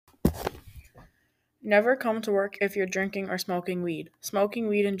Never come to work if you're drinking or smoking weed. Smoking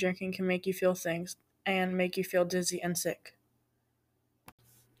weed and drinking can make you feel things and make you feel dizzy and sick.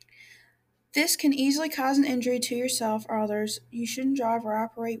 This can easily cause an injury to yourself or others. You shouldn't drive or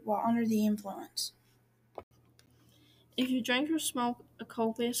operate while under the influence. If you drink or smoke a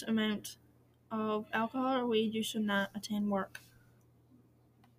copious amount of alcohol or weed, you should not attend work.